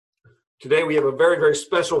Today we have a very, very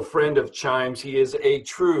special friend of Chimes. He is a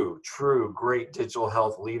true great digital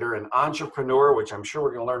health leader and entrepreneur, which I'm sure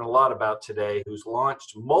we're going to learn a lot about today, who's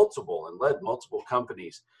launched multiple and led multiple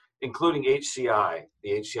companies, including HCI,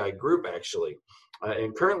 the HCI Group actually,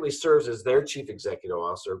 and currently serves as their Chief Executive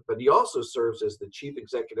Officer, but he also serves as the Chief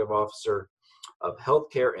Executive Officer of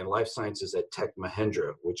Healthcare and Life Sciences at Tech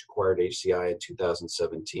Mahindra, which acquired HCI in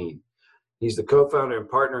 2017. He's the co-founder and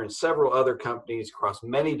partner in several other companies across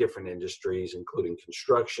many different industries, including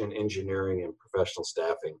construction, engineering, and professional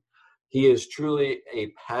staffing. He is truly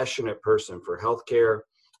a passionate person for healthcare,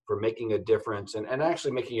 for making a difference, and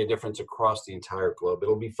actually making a difference across the entire globe.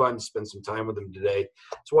 It'll be fun to spend some time with him today.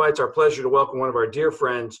 That's why it's our pleasure to welcome one of our dear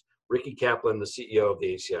friends, Ricky Kaplan, the CEO of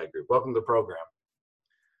the HCI Group. Welcome to the program.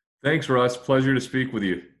 Thanks, Russ. Pleasure to speak with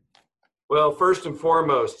you. Well, first and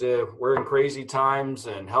foremost, we're in crazy times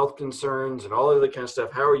and health concerns and all of that kind of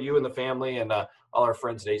stuff. How are you and the family and all our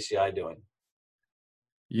friends at HCI doing?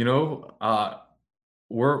 You know,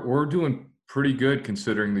 we're doing pretty good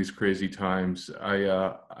considering these crazy times.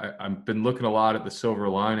 I've been looking a lot at the silver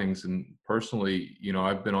linings, and personally,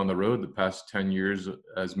 I've been on the road the past 10 years,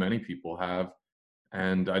 as many people have,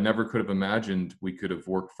 and I never could have imagined we could have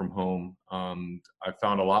worked from home. I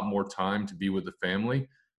found a lot more time to be with the family.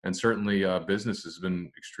 And certainly business has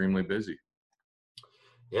been extremely busy.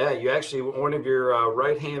 Yeah, you actually, one of your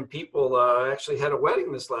right-hand people actually had a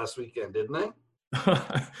wedding this last weekend, didn't they?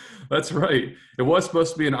 That's right. It was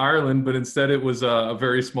supposed to be in Ireland, but instead it was a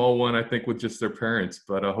very small one, I think, with just their parents.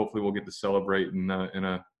 But hopefully we'll get to celebrate in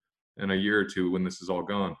a year or two when this is all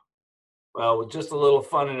gone. Well, with just a little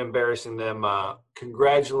fun and embarrassing them,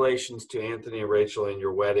 congratulations to Anthony and Rachel in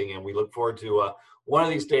your wedding, and we look forward to one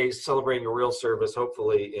of these days celebrating a real service,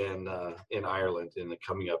 hopefully in Ireland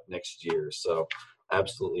coming up next year. So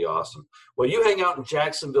absolutely awesome. Well, you hang out in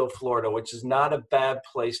Jacksonville, Florida, which is not a bad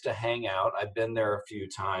place to hang out. I've been there a few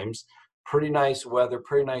times. Pretty nice weather,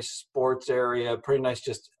 pretty nice sports area, pretty nice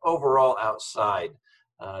just overall outside.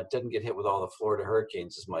 It doesn't get hit with all the Florida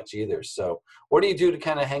hurricanes as much either. So what do you do to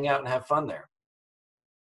kind of hang out and have fun there?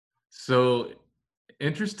 So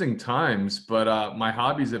interesting times, but my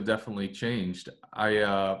hobbies have definitely changed.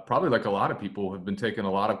 I probably, like a lot of people, have been taking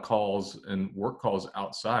a lot of calls and work calls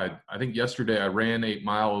outside. I think yesterday I ran 8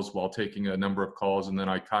 miles while taking a number of calls, and then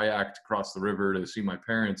I kayaked across the river to see my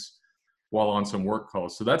parents while on some work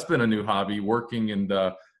calls. So that's been a new hobby, working and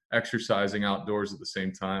exercising outdoors at the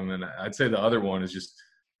same time. And I'd say the other one is just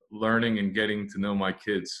learning and getting to know my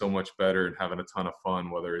kids so much better and having a ton of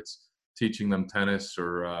fun, whether it's teaching them tennis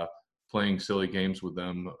or playing silly games with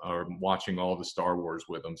them or watching all the Star Wars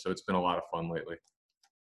with them. So it's been a lot of fun lately.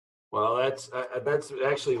 Well, that's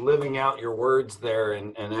actually living out your words there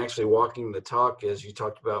and actually walking the talk, as you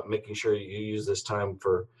talked about making sure you use this time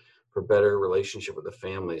for better relationship with the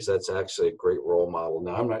families. That's actually a great role model.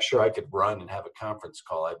 Now, I'm not sure I could run and have a conference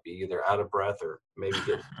call. I'd be either out of breath or maybe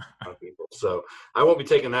get people. So I won't be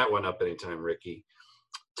taking that one up anytime, Ricky.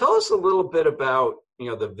 Tell us a little bit about,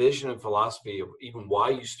 the vision and philosophy of even why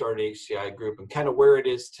you started HCI Group and kind of where it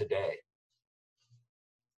is today.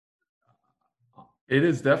 It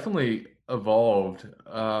has definitely evolved.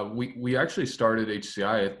 We actually started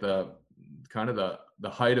HCI at the kind of the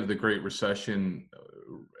height of the Great Recession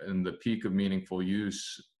and the peak of meaningful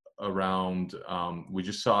use around. We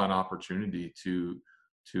just saw an opportunity to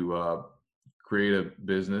create a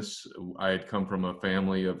business. I had come from a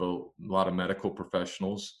family of a lot of medical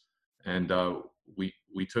professionals, and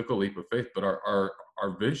we took a leap of faith. But our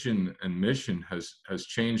vision and mission has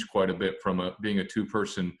changed quite a bit from being a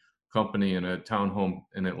 2-person company in a townhome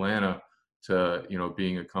in Atlanta to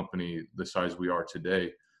being a company the size we are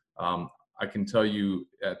today. I can tell you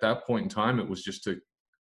at that point in time, it was just to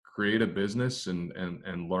create a business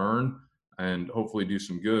and learn and hopefully do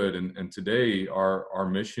some good. And today our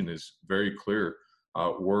mission is very clear.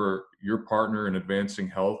 We're your partner in advancing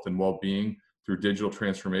health and well-being through digital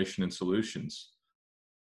transformation and solutions.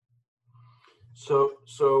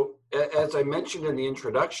 So as I mentioned in the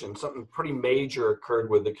introduction, something pretty major occurred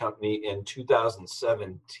with the company in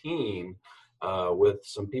 2017 with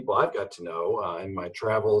some people I've got to know in my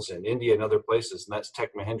travels in India and other places, and that's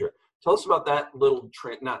Tech Mahindra. Tell us about that little,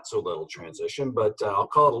 not so little transition, but I'll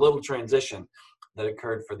call it a little transition that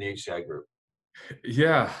occurred for the HCI Group.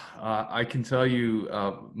 Yeah, I can tell you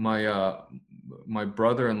my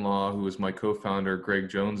brother-in-law, who was my co-founder, Greg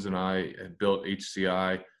Jones, and I had built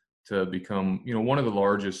HCI to become, one of the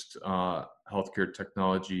largest healthcare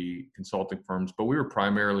technology consulting firms. But we were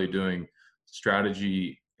primarily doing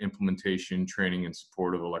strategy, implementation, training, and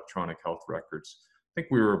support of electronic health records. I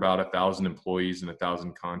think we were about 1,000 employees and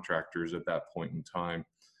 1,000 contractors at that point in time.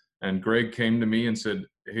 And Greg came to me and said,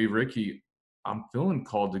 hey, Ricky, I'm feeling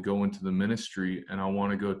called to go into the ministry and I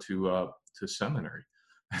want to go to seminary.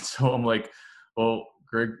 And so I'm like, well,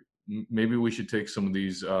 Greg, maybe we should take some of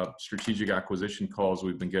these strategic acquisition calls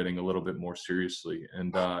we've been getting a little bit more seriously.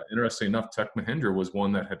 And interesting enough, Tech Mahindra was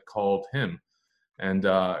one that had called him. And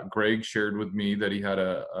Greg shared with me that he had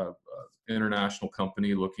a international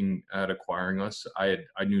company looking at acquiring us. I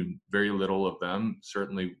knew very little of them,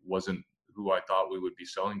 certainly wasn't who I thought we would be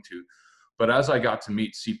selling to. But as I got to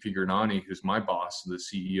meet CP Gurnani, who's my boss, the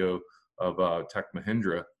CEO of Tech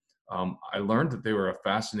Mahindra, I learned that they were a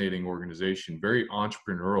fascinating organization, very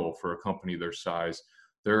entrepreneurial for a company their size.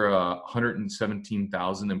 They're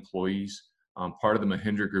 117,000 employees, part of the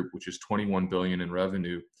Mahindra Group, which is 21 billion in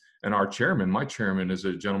revenue. And our chairman, my chairman, is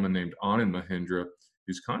a gentleman named Anand Mahindra,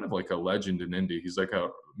 who's kind of like a legend in India. He's like a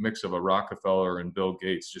mix of a Rockefeller and Bill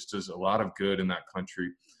Gates, just does a lot of good in that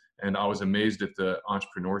country. And I was amazed at the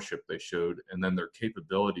entrepreneurship they showed and then their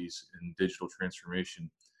capabilities in digital transformation.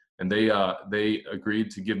 And they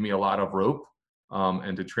agreed to give me a lot of rope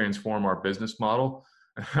and to transform our business model.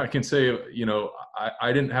 I can say,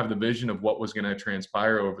 I didn't have the vision of what was going to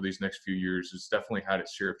transpire over these next few years. It's definitely had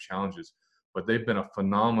its share of challenges, but they've been a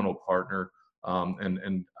phenomenal partner.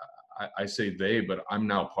 And I say they, but I'm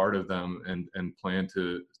now part of them and plan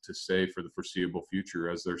to stay for the foreseeable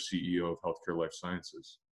future as their CEO of Healthcare Life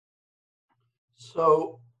Sciences.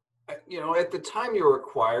 So, at the time you were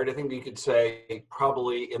acquired, I think you could say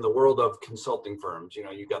probably in the world of consulting firms,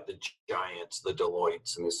 you got the giants, the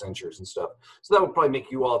Deloittes and the Accentures and stuff. So that would probably make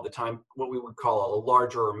you all at the time what we would call a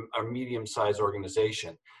larger or medium-sized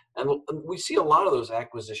organization. And we see a lot of those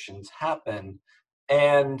acquisitions happen.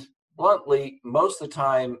 And bluntly, most of the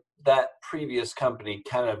time, that previous company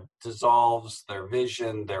kind of dissolves their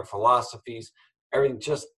vision, their philosophies, everything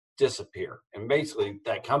just disappear. And basically,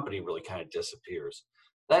 that company really kind of disappears.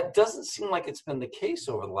 That doesn't seem like it's been the case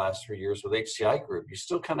over the last 3 years with HCI Group. You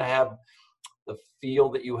still kind of have the feel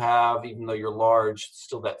that you have, even though you're large,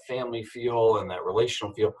 still that family feel and that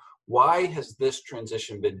relational feel. Why has this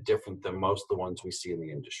transition been different than most of the ones we see in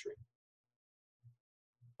the industry?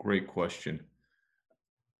 Great question.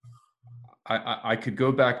 I could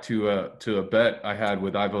go back to a bet I had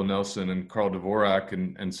with Ivo Nelson and Carl Dvorak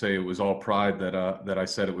and say it was all pride that I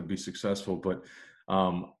said it would be successful, but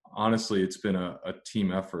honestly, it's been a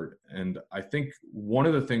team effort. And I think one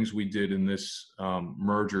of the things we did in this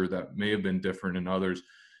merger that may have been different in others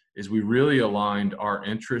is we really aligned our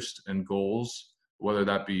interest and goals, whether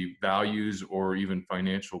that be values or even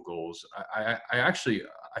financial goals. I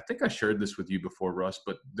think I shared this with you before, Russ,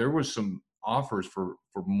 but there was some offers for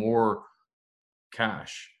more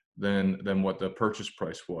cash than what the purchase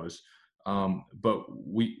price was. But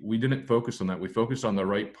we didn't focus on that. We focused on the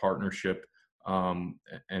right partnership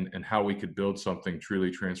and how we could build something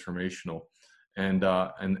truly transformational.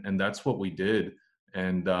 And that's what we did.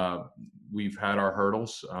 And we've had our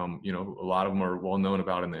hurdles. A lot of them are well known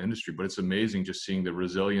about in the industry, but it's amazing just seeing the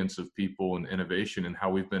resilience of people and innovation and how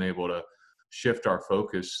we've been able to shift our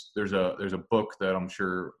focus. There's a book that I'm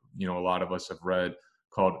sure a lot of us have read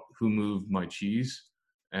called "Who Moved My Cheese,"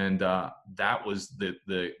 and that was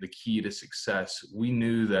the key to success. We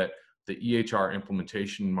knew that the EHR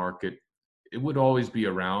implementation market, it would always be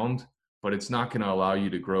around, but it's not going to allow you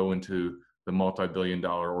to grow into the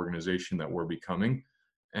multi-billion-dollar organization that we're becoming.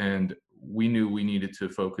 And we knew we needed to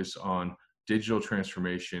focus on digital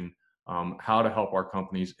transformation, how to help our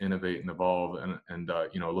companies innovate and evolve, and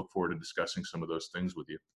look forward to discussing some of those things with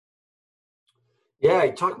you. Yeah,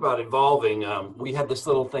 you talk about evolving. We had this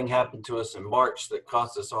little thing happen to us in March that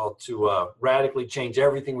caused us all to radically change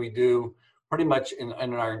everything we do pretty much in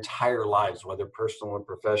our entire lives, whether personal or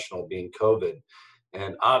professional, being COVID.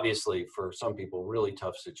 And obviously for some people, really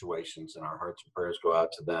tough situations, and our hearts and prayers go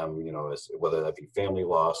out to them, whether that be family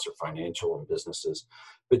loss or financial and businesses.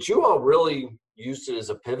 But you all really used it as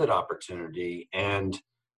a pivot opportunity. And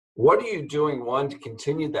what are you doing, one, to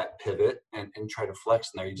continue that pivot and try to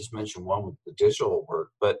flex in there? You just mentioned one with the digital work,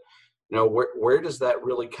 but where does that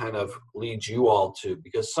really kind of lead you all to?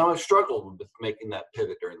 Because some have struggled with making that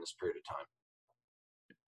pivot during this period of time.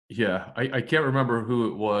 Yeah, I can't remember who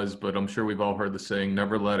it was, but I'm sure we've all heard the saying,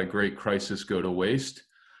 never let a great crisis go to waste.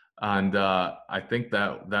 And I think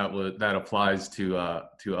that applies to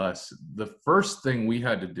us. The first thing we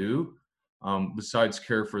had to do, besides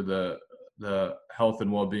care for the health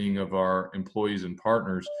and well-being of our employees and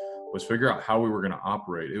partners, was figure out how we were going to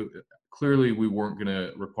operate. Clearly, we weren't going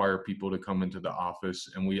to require people to come into the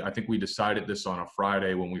office. And I think we decided this on a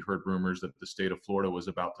Friday when we heard rumors that the state of Florida was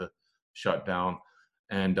about to shut down.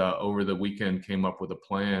 And over the weekend came up with a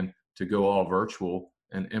plan to go all virtual.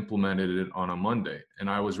 and implemented it on a Monday. And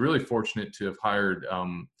I was really fortunate to have hired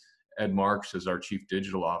Ed Marks as our chief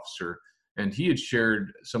digital officer. And he had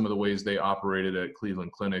shared some of the ways they operated at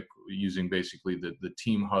Cleveland Clinic using basically the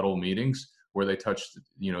team huddle meetings, where they touched,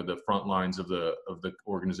 the front lines of the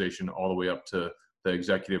organization all the way up to the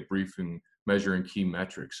executive briefing, measuring key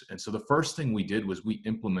metrics. And so the first thing we did was we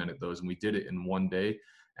implemented those, and we did it in one day.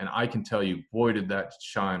 And I can tell you, boy, did that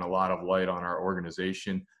shine a lot of light on our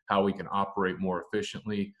organization, how we can operate more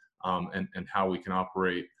efficiently, and how we can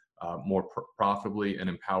operate more profitably and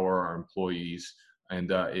empower our employees.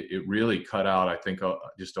 And it really cut out, I think,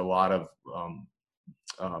 just a lot of,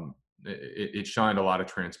 it shined a lot of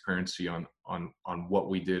transparency on what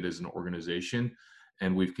we did as an organization.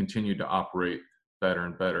 And we've continued to operate better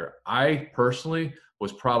and better. I personally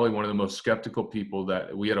was probably one of the most skeptical people.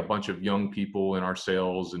 That we had a bunch of young people in our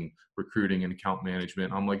sales and recruiting and account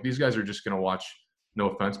management. I'm like, these guys are just going to watch, no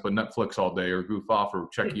offense, but Netflix all day, or goof off, or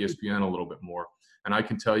check ESPN a little bit more. And I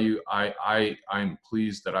can tell you, I'm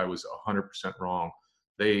pleased that I was 100% wrong.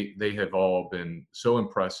 They have all been so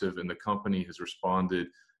impressive, and the company has responded,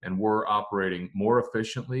 and we're operating more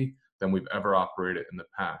efficiently than we've ever operated in the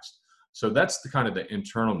past. So that's the kind of the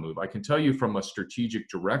internal move. I can tell you from a strategic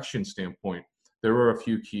direction standpoint, there were a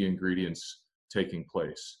few key ingredients taking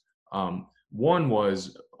place. One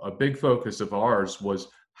was a big focus of ours was,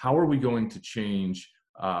 how are we going to change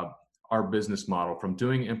our business model from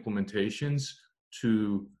doing implementations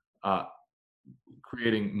to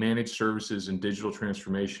creating managed services and digital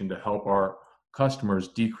transformation to help our customers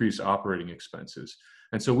decrease operating expenses.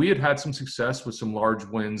 And so we had some success with some large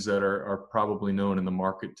wins that are probably known in the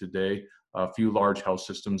market today. A few large health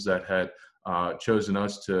systems that had chosen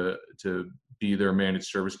us to be their managed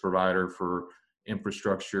service provider for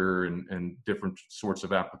infrastructure and different sorts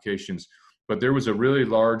of applications. But there was a really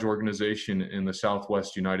large organization in the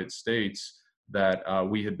Southwest United States that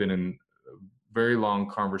we had been in very long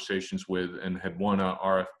conversations with and had won a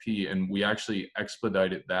RFP, and we actually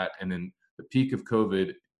expedited that. And in the peak of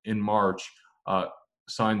COVID in March,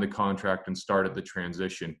 signed the contract and started the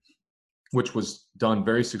transition, which was done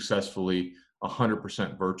very successfully,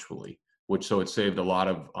 100% virtually, so it saved a lot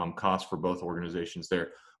of costs for both organizations there.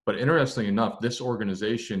 But interestingly enough, this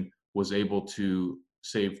organization was able to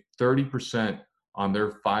save 30% on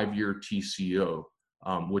their 5-year TCO,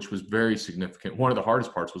 which was very significant. One of the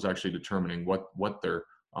hardest parts was actually determining what their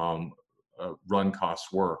run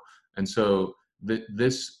costs were. And so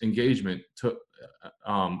this engagement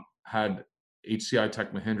had HCI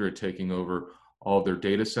Tech Mahindra taking over all their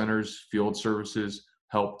data centers, field services,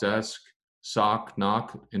 help desk, SOC,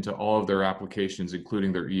 NOC, into all of their applications,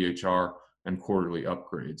 including their EHR and quarterly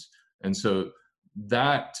upgrades. And so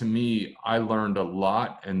that, to me, I learned a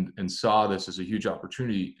lot and saw this as a huge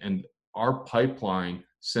opportunity. And our pipeline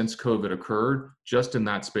since COVID occurred, just in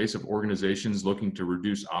that space of organizations looking to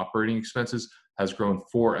reduce operating expenses, has grown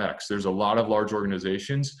 4x. There's a lot of large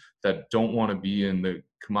organizations that don't want to be in the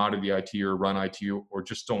commodity IT or run IT, or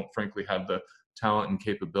just don't frankly have the talent and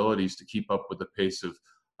capabilities to keep up with the pace of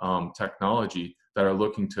technology, that are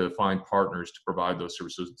looking to find partners to provide those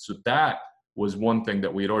services. So that was one thing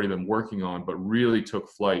that we had already been working on, but really took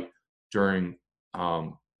flight during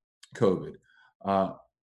COVID. A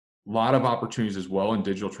lot of opportunities as well in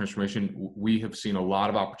digital transformation. We have seen a lot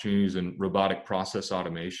of opportunities in robotic process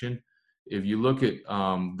automation. If you look at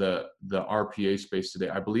the RPA space today,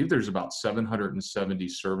 I believe there's about 770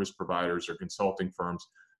 service providers or consulting firms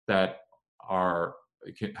that have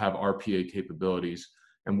RPA capabilities.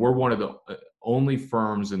 And we're one of the only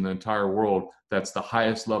firms in the entire world that's the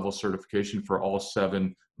highest level certification for all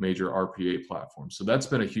 7 major RPA platforms. So that's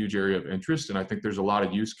been a huge area of interest. And I think there's a lot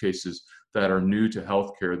of use cases that are new to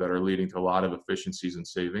healthcare that are leading to a lot of efficiencies and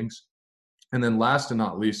savings. And then last and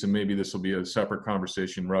not least, and maybe this will be a separate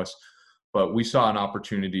conversation, Russ, but we saw an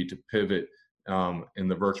opportunity to pivot in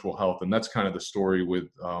the virtual health. And that's kind of the story with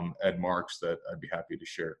Ed Marks that I'd be happy to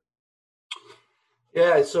share.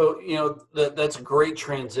 Yeah, so that's a great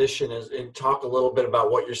transition, and talk a little bit about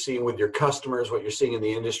what you're seeing with your customers, what you're seeing in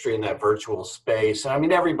the industry in that virtual space. And I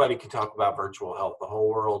mean, everybody can talk about virtual health. The whole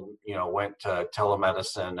world, went to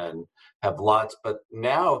telemedicine and have lots, but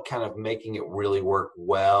now kind of making it really work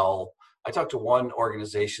well. I talked to one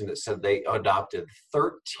organization that said they adopted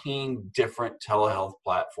 13 different telehealth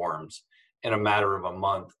platforms in a matter of a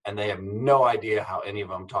month, and they have no idea how any of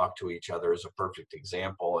them talk to each other, is a perfect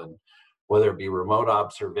example. And whether it be remote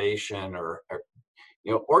observation or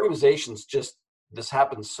organizations, this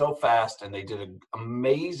happened so fast, and they did an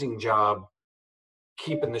amazing job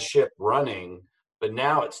keeping the ship running. But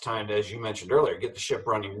now it's time to, as you mentioned earlier, get the ship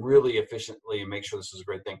running really efficiently and make sure this is a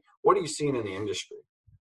great thing. What are you seeing in the industry?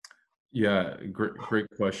 Yeah, great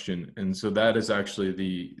question. And so that is actually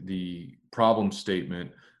the problem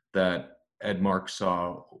statement that Ed Marks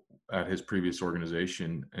saw at his previous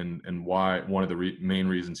organization, and why one of the main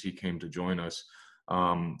reasons he came to join us.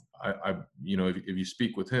 If you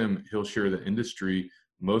speak with him, he'll share the industry.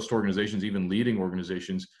 Most organizations, even leading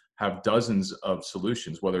organizations, have dozens of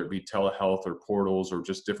solutions, whether it be telehealth or portals or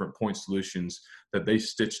just different point solutions that they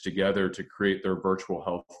stitch together to create their virtual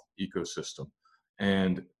health ecosystem.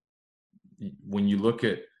 And when you look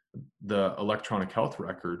at the electronic health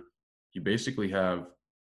record, you basically have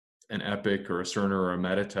an Epic or a Cerner or a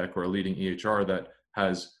Meditech or a leading EHR that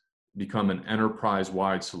has become an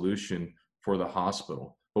enterprise-wide solution for the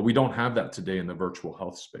hospital. But we don't have that today in the virtual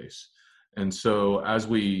health space. And so as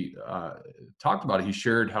we talked about it, he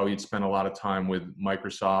shared how he'd spent a lot of time with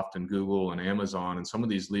Microsoft and Google and Amazon and some of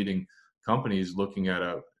these leading companies looking at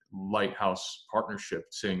a lighthouse partnership,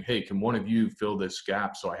 saying, hey, can one of you fill this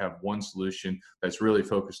gap so I have one solution that's really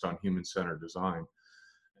focused on human-centered design?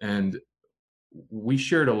 And we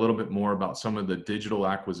shared a little bit more about some of the digital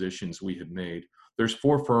acquisitions we had made. There's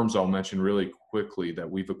 4 firms I'll mention really quickly that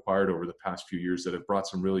we've acquired over the past few years that have brought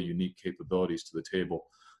some really unique capabilities to the table.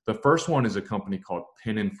 The first one is a company called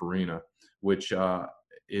Pininfarina, which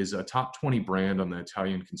is a top 20 brand on the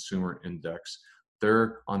Italian Consumer Index.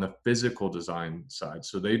 They're on the physical design side.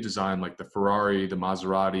 So they design like the Ferrari, the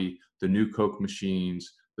Maserati, the new Coke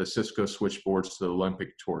machines, the Cisco switchboards to the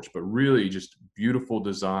Olympic torch, but really just beautiful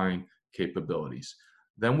design capabilities.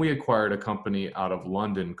 Then we acquired a company out of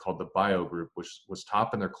London called the Bio Group, which was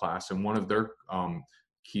top in their class. And one of their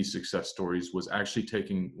key success stories was actually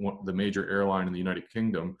taking the major airline in the United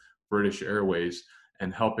Kingdom, British Airways,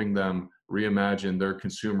 and helping them reimagine their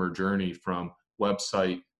consumer journey from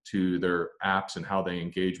website to their apps and how they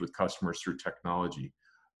engage with customers through technology.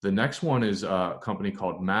 The next one is a company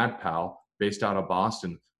called MadPal, based out of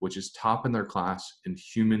Boston, which is top in their class in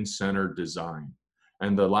human-centered design.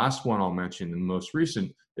 And the last one I'll mention, and most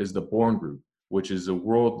recent, is the Born Group, which is a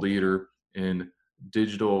world leader in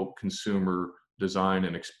digital consumer design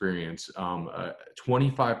and experience.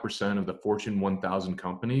 25% of the Fortune 1000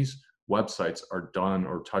 companies' websites are done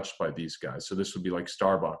or touched by these guys. So this would be like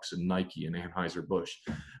Starbucks and Nike and Anheuser-Busch.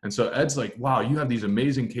 And so Ed's like, wow, you have these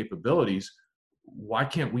amazing capabilities. Why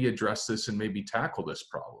can't we address this and maybe tackle this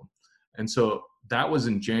problem? And so that was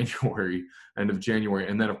in January, end of January.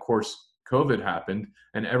 And then, of course, COVID happened,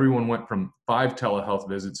 and everyone went from 5 telehealth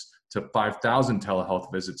visits to 5,000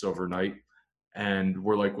 telehealth visits overnight. And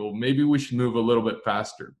we're like, well, maybe we should move a little bit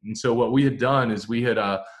faster. And so what we had done is we had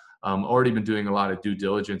already been doing a lot of due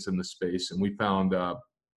diligence in the space, and we found a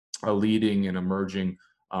leading and emerging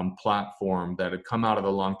platform that had come out of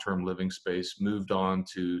the long-term living space, moved on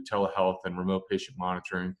to telehealth and remote patient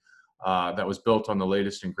monitoring, that was built on the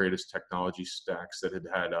latest and greatest technology stacks, that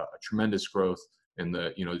had a tremendous growth in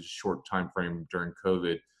the short time frame during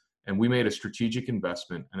COVID. And we made a strategic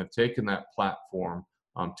investment and have taken that platform,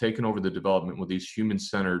 taken over the development with these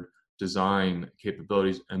human-centered design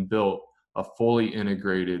capabilities, and built a fully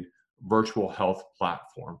integrated virtual health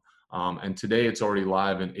platform. And today it's already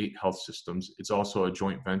live in 8 health systems. It's also a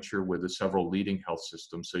joint venture with several leading health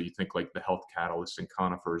systems. So you think like the Health Catalyst and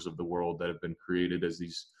Conifers of the world that have been created as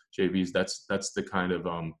these JVs. That's the kind of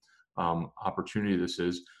opportunity this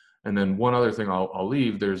is. And then one other thing I'll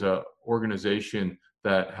leave, there's a organization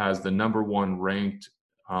that has the #1 ranked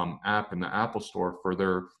app in the Apple Store for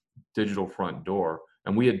their digital front door.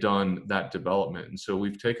 And we had done that development. And so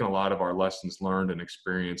we've taken a lot of our lessons learned and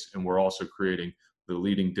experience, and we're also creating the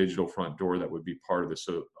leading digital front door that would be part of this.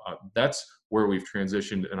 So that's where we've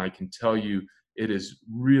transitioned. And I can tell you, it has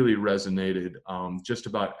really resonated. Just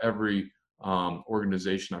about every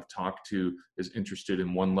organization I've talked to is interested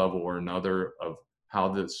in one level or another of how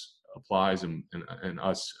this applies, and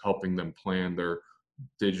us helping them plan their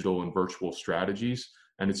digital and virtual strategies.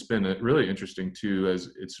 And it's been really interesting too,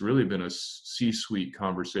 as it's really been a C-suite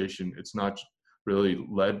conversation. It's not really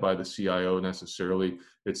led by the CIO necessarily.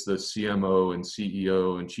 It's the CMO and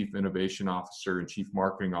CEO and Chief Innovation Officer and Chief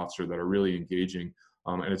Marketing Officer that are really engaging.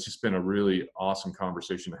 And it's just been a really awesome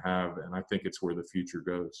conversation to have. And I think it's where the future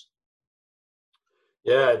goes.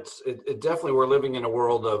 Yeah, it definitely, we're living in a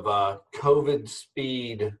world of COVID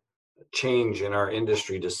speed change in our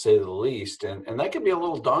industry, to say the least. And that can be a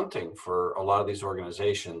little daunting for a lot of these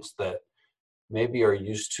organizations that maybe are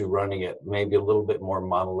used to running at maybe a little bit more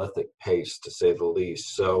monolithic pace, to say the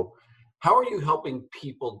least. So how are you helping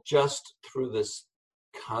people just through this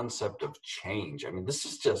concept of change? I mean, this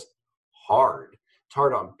is just hard. It's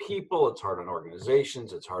hard on people, it's hard on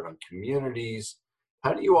organizations, it's hard on communities.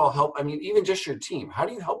 How do you all help? I mean, even just your team, how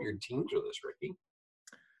do you help your team through this, Ricky?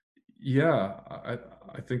 Yeah,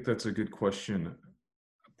 I think that's a good question.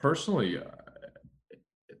 Personally,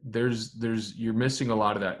 there's you're missing a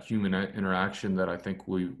lot of that human interaction that I think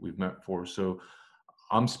we've met for. So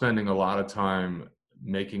I'm spending a lot of time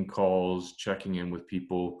making calls, checking in with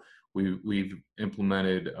people. We've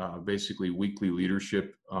implemented basically weekly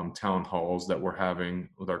leadership town halls that we're having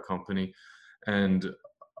with our company, and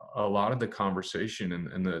a lot of the conversation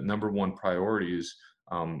and the number one priority is,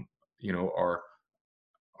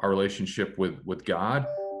 our relationship with God,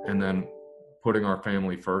 and then putting our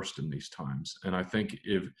family first in these times. And I think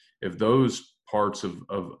if those parts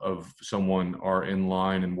of someone are in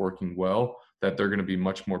line and working well, that they're going to be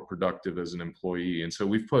much more productive as an employee. And so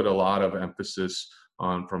we've put a lot of emphasis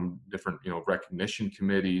on, from different recognition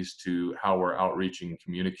committees to how we're outreaching and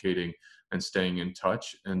communicating and staying in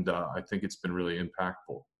touch. And I think it's been really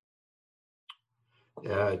impactful.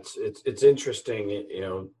 Yeah, it's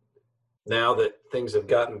interesting, now that things have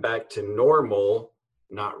gotten back to normal,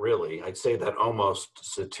 not really. I'd say that almost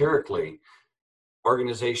satirically.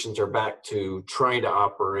 Organizations are back to trying to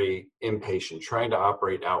operate inpatient, trying to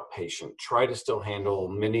operate outpatient, try to still handle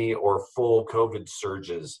mini or full COVID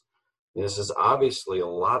surges. This is obviously a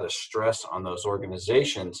lot of stress on those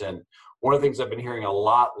organizations. And one of the things I've been hearing a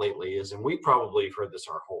lot lately is, and we probably have heard this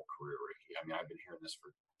our whole career, Ricky. I mean, I've been hearing this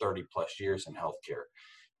for 30 plus years in healthcare.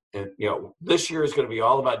 And, this year is going to be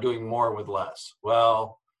all about doing more with less.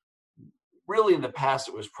 Well, really in the past,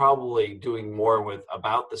 it was probably doing more with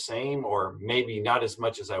about the same, or maybe not as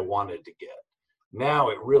much as I wanted to get. Now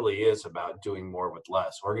it really is about doing more with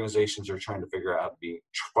less. Organizations are trying to figure out how to be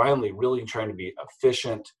finally really trying to be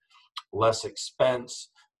efficient, less expense,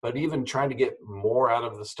 but even trying to get more out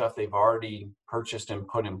of the stuff they've already purchased and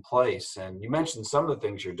put in place. And you mentioned some of the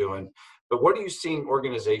things you're doing, but what are you seeing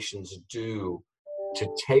organizations do to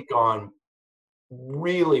take on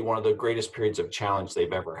really one of the greatest periods of challenge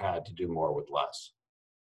they've ever had to do more with less?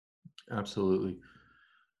 Absolutely.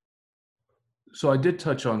 So I did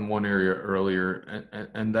touch on one area earlier,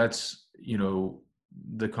 and that's,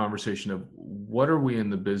 the conversation of what are we in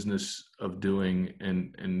the business of doing,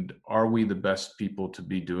 and are we the best people to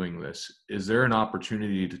be doing this? Is there an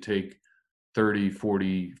opportunity to take 30,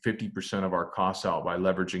 40, 50% of our costs out by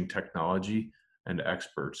leveraging technology and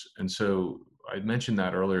experts? And so I mentioned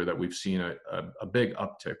that earlier, that we've seen a big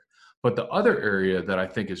uptick. But the other area that I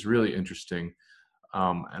think is really interesting,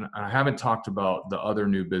 and I haven't talked about the other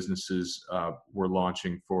new businesses we're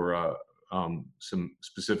launching for some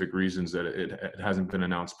specific reasons that it hasn't been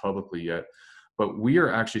announced publicly yet. But we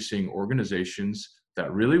are actually seeing organizations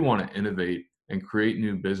that really want to innovate and create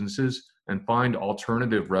new businesses and find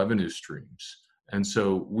alternative revenue streams. And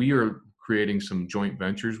so we are creating some joint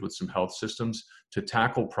ventures with some health systems to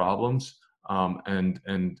tackle problems, and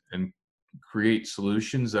create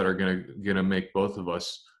solutions that are going to make both of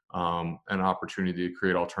us an opportunity to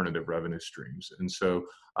create alternative revenue streams. And so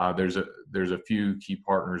there's a few key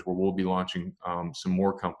partners where we'll be launching some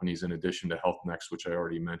more companies in addition to Health Next, which I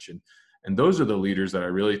already mentioned. And those are the leaders that I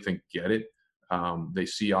really think get it. They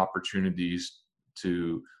see opportunities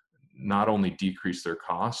to not only decrease their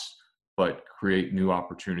costs, but create new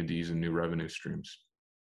opportunities and new revenue streams.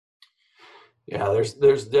 Yeah,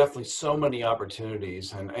 there's definitely so many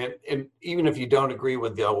opportunities, and even if you don't agree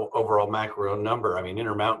with the overall macro number, I mean,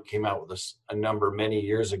 Intermountain came out with a number many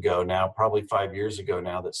years ago now, probably 5 years ago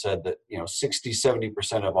now, that said that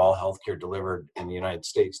 60-70% of all healthcare delivered in the United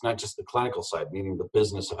States, not just the clinical side, meaning the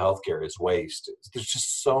business of healthcare, is waste. There's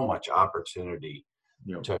just so much opportunity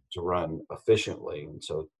Yeah. to run efficiently, and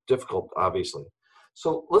so difficult, obviously.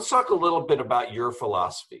 So let's talk a little bit about your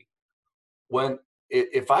philosophy. When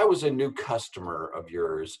if I was a new customer of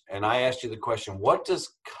yours and I asked you the question, what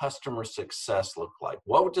does customer success look like?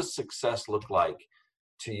 What does success look like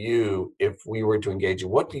to you if we were to engage you?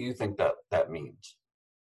 What do you think that means?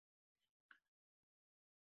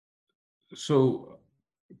 So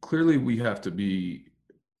clearly we have to be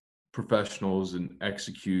professionals and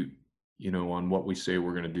execute, on what we say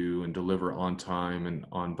we're going to do and deliver on time and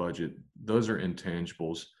on budget. Those are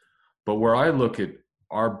intangibles. But where I look at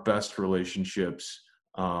our best relationships,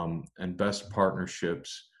 and best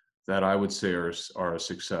partnerships that I would say are a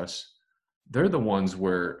success, they're the ones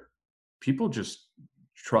where people just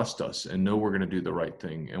trust us and know we're going to do the right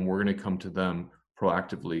thing, and we're going to come to them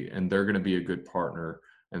proactively, and they're going to be a good partner.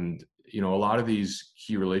 And a lot of these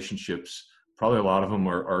key relationships, probably a lot of them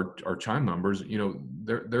are Chime members.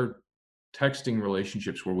 They're texting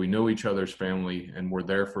relationships where we know each other's family and we're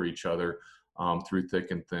there for each other through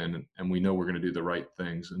thick and thin, and we know we're going to do the right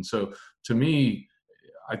things. And so, to me,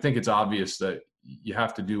 I think it's obvious that you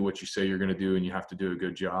have to do what you say you're going to do, and you have to do a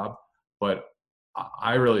good job. But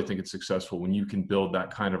I really think it's successful when you can build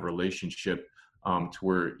that kind of relationship to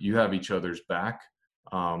where you have each other's back,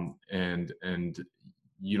 and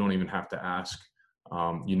you don't even have to ask.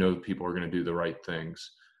 You know that people are going to do the right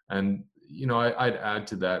things, and I'd add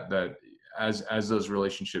to that that as those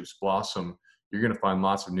relationships blossom, you're going to find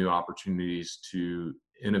lots of new opportunities to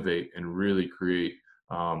innovate and really create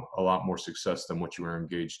a lot more success than what you were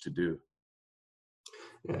engaged to do.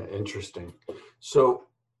 Yeah, interesting. So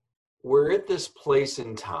we're at this place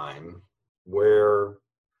in time where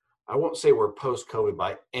I won't say we're post COVID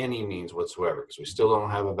by any means whatsoever, because we still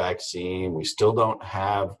don't have a vaccine. We still don't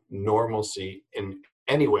have normalcy in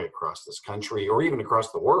any way across this country or even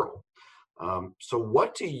across the world. So,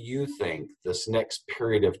 what do you think this next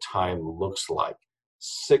period of time looks like?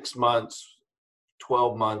 6 months,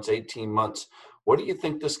 12 months, 18 months? What do you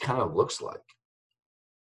think this kind of looks like?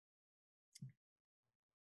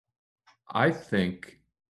 I think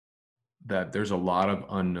that there's a lot of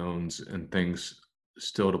unknowns and things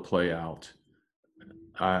still to play out.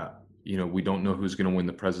 Uh, we don't know who's going to win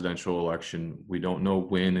the presidential election. We don't know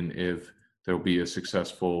when and if there'll be a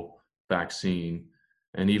successful vaccine.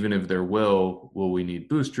 And even if there will we need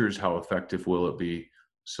boosters? How effective will it be?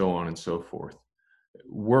 So on and so forth.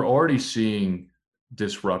 We're already seeing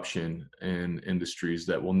disruption in industries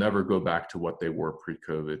that will never go back to what they were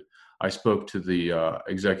pre-COVID. I spoke to the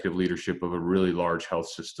executive leadership of a really large health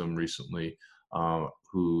system recently,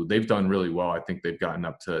 who they've done really well. I think they've gotten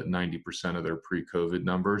up to 90% of their pre-COVID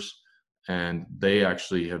numbers. And they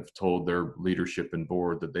actually have told their leadership and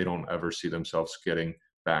board that they don't ever see themselves getting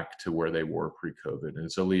back to where they were pre-COVID. And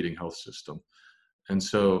it's a leading health system. And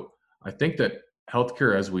so I think that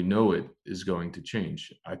healthcare as we know it is going to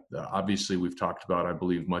change. Obviously, we've talked about, I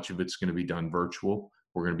believe much of it's going to be done virtual.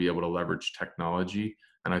 We're going to be able to leverage technology.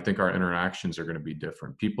 And I think our interactions are going to be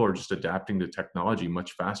different. People are just adapting to technology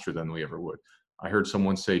much faster than we ever would. I heard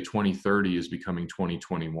someone say 2030 is becoming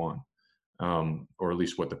 2021, or at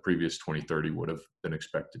least what the previous 2030 would have been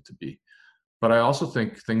expected to be. But I also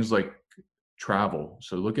think things like travel,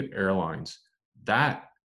 so look at airlines, that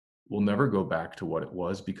will never go back to what it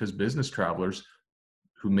was, because business travelers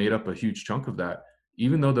who made up a huge chunk of that,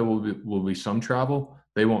 even though there will be some travel,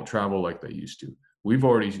 they won't travel like they used to. We've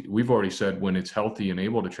already said when it's healthy and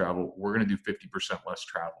able to travel, we're going to do 50% less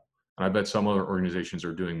travel. And I bet some other organizations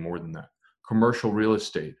are doing more than that. Commercial real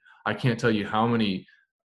estate. I can't tell you how many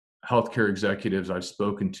healthcare executives I've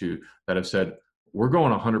spoken to that have said, we're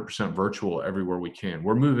going 100% virtual everywhere we can.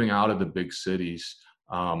 We're moving out of the big cities,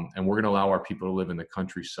 and we're going to allow our people to live in the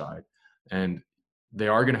countryside. And they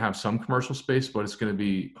are going to have some commercial space, but it's going to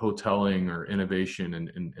be hoteling or innovation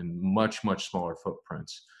and much, much smaller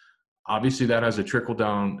footprints. Obviously, that has a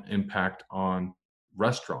trickle-down impact on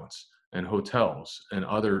restaurants and hotels and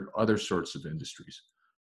other sorts of industries.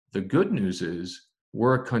 The good news is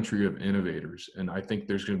we're a country of innovators, and I think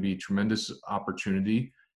there's going to be tremendous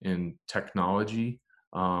opportunity in technology.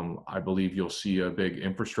 I believe you'll see a big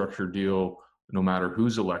infrastructure deal, no matter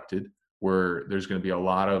who's elected, where there's going to be a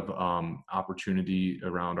lot of opportunity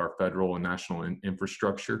around our federal and national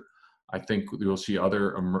infrastructure. I think you'll see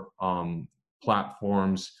other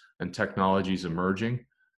platforms and technologies emerging,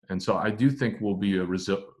 and so I do think we'll be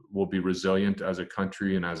resilient as a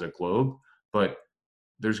country and as a globe, but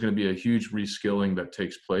there's going to be a huge reskilling that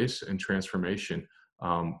takes place and transformation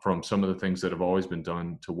from some of the things that have always been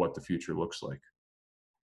done to what the future looks like.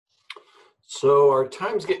 So our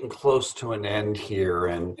time's getting close to an end here,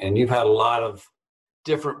 and you've had a lot of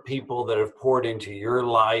different people that have poured into your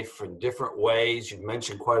life in different ways. You've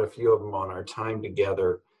mentioned quite a few of them on our time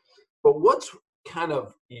together. But what's kind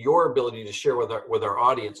of your ability to share with our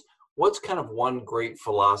audience? What's kind of one great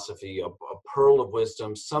philosophy, a pearl of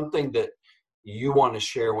wisdom, something that you want to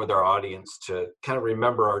share with our audience to kind of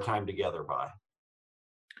remember our time together by?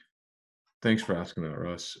 Thanks for asking that,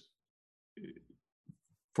 Russ.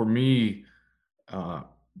 For me,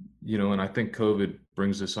 and I think COVID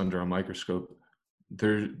brings this under a microscope.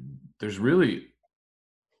 There's really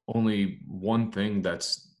only one thing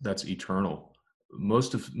that's eternal.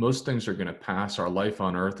 Most things are going to pass. Our life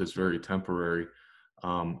on earth is very temporary,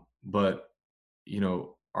 but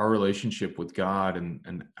our relationship with God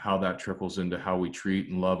and how that trickles into how we treat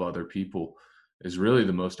and love other people is really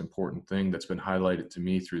the most important thing that's been highlighted to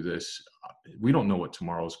me through this. We don't know what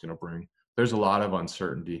tomorrow is going to bring. There's a lot of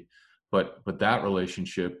uncertainty, but that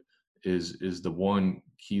relationship is the one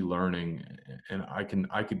key learning. And I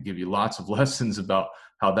could give you lots of lessons about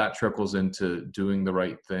how that trickles into doing the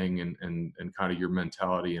right thing and kind of your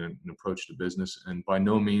mentality and an approach to business. And by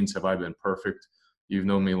no means have I been perfect. You've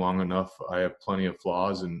known me long enough. I have plenty of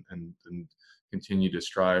flaws and continue to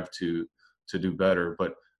strive to do better.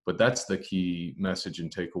 But But that's the key message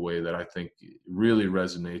and takeaway that I think really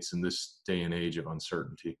resonates in this day and age of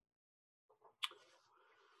uncertainty.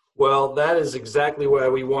 Well, that is exactly why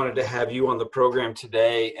we wanted to have you on the program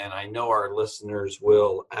today. And I know our listeners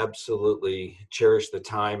will absolutely cherish the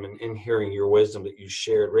time in hearing your wisdom that you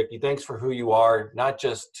shared. Ricky, thanks for who you are, not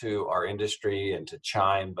just to our industry and to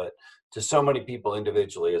Chime, but to so many people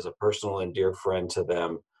individually as a personal and dear friend to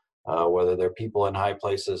them, whether they're people in high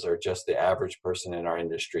places or just the average person in our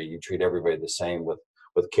industry. You treat everybody the same with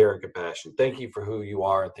care and compassion. Thank you for who you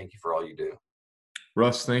are, and thank you for all you do.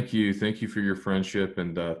 Russ, thank you. Thank you for your friendship,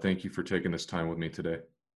 and thank you for taking this time with me today.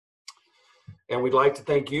 And we'd like to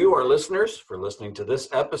thank you, our listeners, for listening to this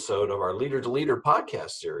episode of our Leader to Leader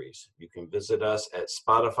podcast series. You can visit us at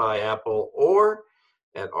Spotify, Apple, or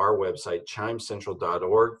at our website,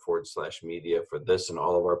 chimecentral.org/media for this and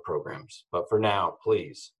all of our programs. But for now,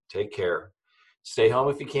 please take care. Stay home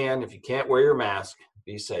if you can. If you can't, wear your mask.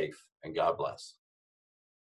 Be safe, and God bless.